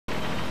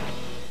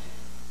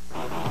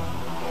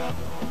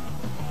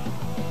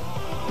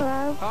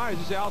Hello? Hi, is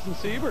this Allison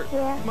Siebert?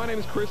 Yeah. My name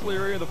is Chris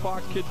Leary of the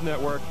Fox Kids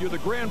Network. You're the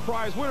grand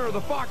prize winner of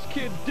the Fox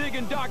Kids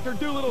Diggin' Dr.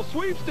 Doolittle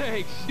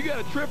sweepstakes. You got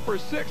a trip for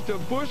 6 to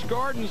Busch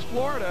Gardens,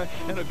 Florida,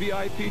 and a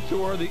VIP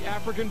tour of the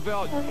African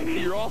Village.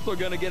 You're also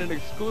going to get an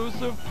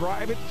exclusive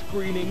private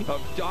screening of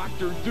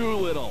Dr.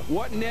 Doolittle.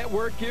 What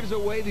network gives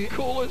away the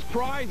coolest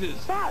prizes?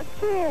 Fox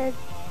Kids.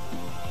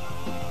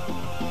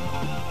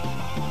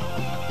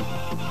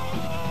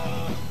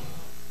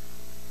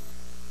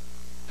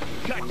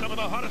 Catch some of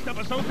the hottest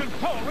episodes in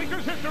Power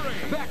Rangers history.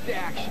 Back to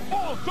action.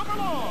 All summer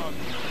long.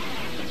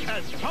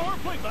 As Power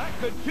Playback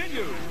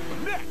continues.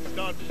 Next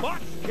on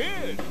Fox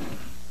Kids.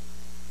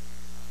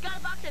 Got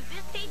a box of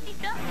this tasty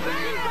stuff?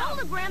 Then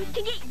Holograms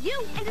can get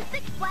you into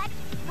Six Flags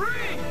free!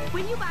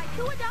 When you buy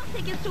 2 adult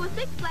tickets to a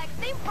Six Flags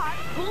theme park,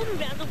 Golden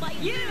Grams will buy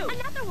you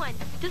another one.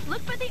 Just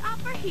look for the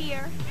offer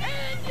here.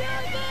 And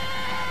you're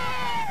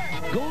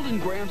there! Golden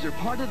Grams are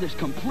part of this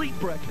complete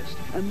breakfast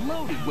and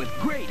loaded with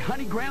great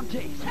honey graham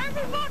taste.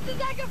 Every box is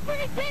like a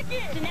free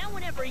ticket! So now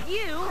whenever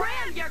you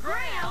cram your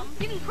graham,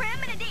 you can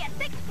cram in a day at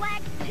Six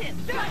Flags too.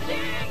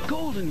 Touching!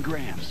 Golden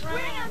Grams.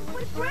 Graham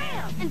with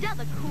graham and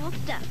other cool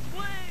stuff.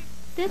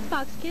 This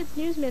Fox Kids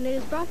News Minute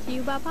is brought to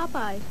you by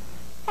Popeye.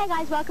 Hey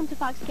guys, welcome to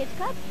Fox Kids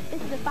Club.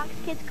 This is the Fox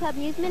Kids Club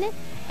News Minute,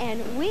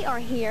 and we are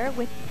here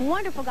with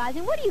wonderful guys.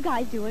 And what are you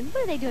guys doing?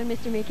 What are they doing,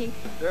 Mr. Mickey?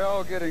 They're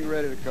all getting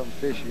ready to come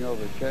fishing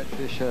over at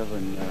Catfish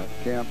Heaven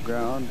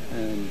campground,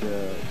 and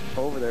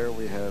over there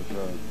we have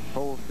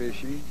pole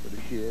fishing for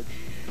the kids.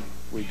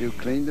 We do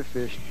clean the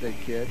fish they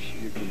catch.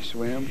 You can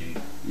swim,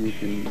 you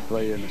can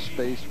play in a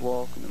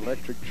spacewalk, an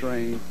electric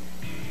train,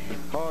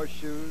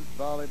 horseshoes,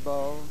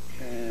 volleyball,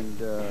 and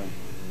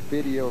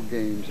video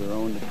games are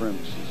on the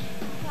premises.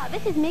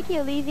 This is Mickey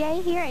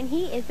Olivier here, and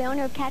he is the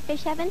owner of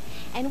Catfish Heaven,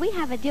 and we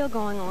have a deal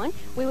going on.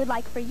 We would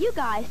like for you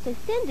guys to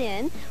send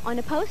in on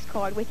a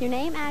postcard with your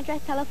name,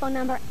 address, telephone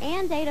number,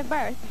 and date of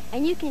birth,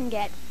 and you can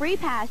get free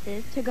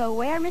passes to go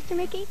where, Mr.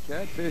 Mickey?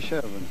 Catfish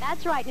Heaven.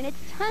 That's right, and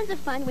it's tons of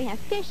fun. We have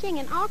fishing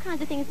and all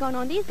kinds of things going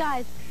on. These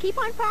guys keep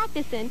on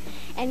practicing.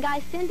 And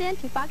guys, send in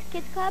to Fox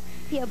Kids Club,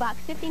 P.O. Box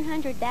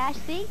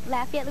 1500-C,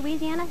 Lafayette,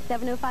 Louisiana,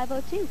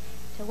 70502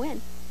 to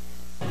win.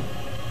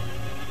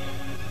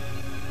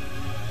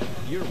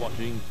 You're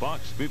watching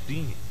Fox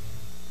 15.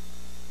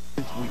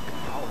 This week,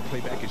 Power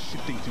Playback is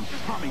shifting to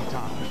Tommy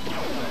time.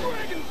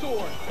 Dragon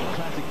Sword!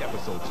 Classic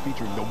episodes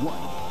featuring the one,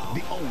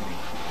 the only,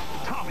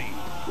 Tommy.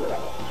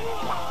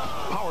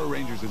 Power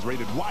Rangers is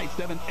rated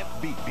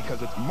Y7FB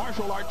because it's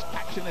martial arts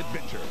action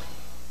adventure.